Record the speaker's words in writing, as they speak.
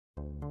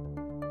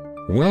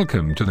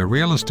Welcome to the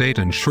Real Estate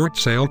and Short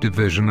Sale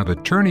Division of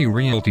Attorney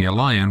Realty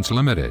Alliance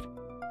Limited.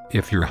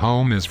 If your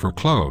home is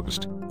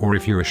foreclosed, or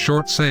if your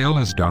short sale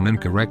is done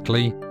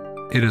incorrectly,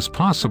 it is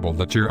possible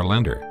that your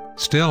lender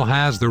still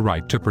has the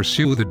right to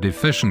pursue the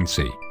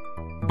deficiency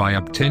by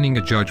obtaining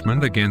a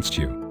judgment against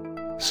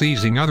you,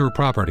 seizing other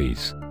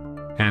properties,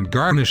 and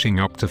garnishing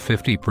up to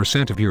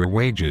 50% of your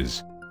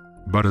wages.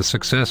 But a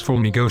successful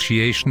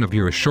negotiation of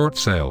your short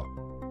sale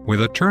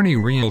with Attorney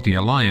Realty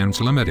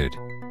Alliance Limited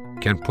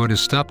can put a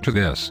stop to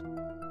this.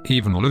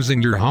 Even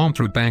losing your home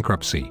through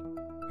bankruptcy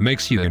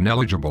makes you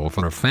ineligible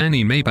for a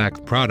Fannie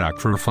Mae-backed product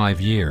for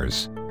 5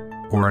 years,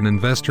 or an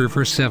investor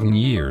for 7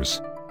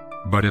 years.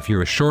 But if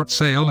your short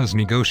sale is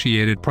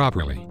negotiated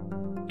properly,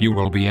 you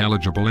will be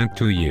eligible in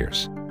 2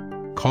 years.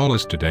 Call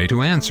us today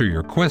to answer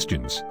your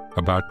questions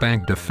about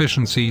bank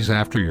deficiencies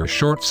after your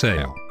short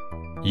sale,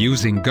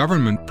 using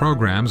government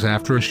programs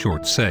after a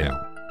short sale.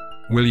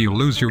 Will you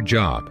lose your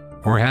job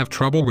or have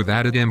trouble with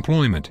added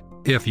employment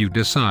if you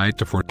decide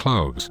to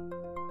foreclose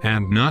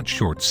and not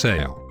short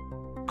sale?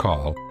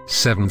 Call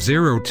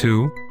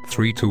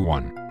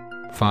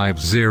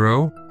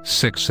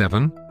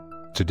 702-321-5067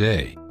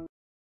 today.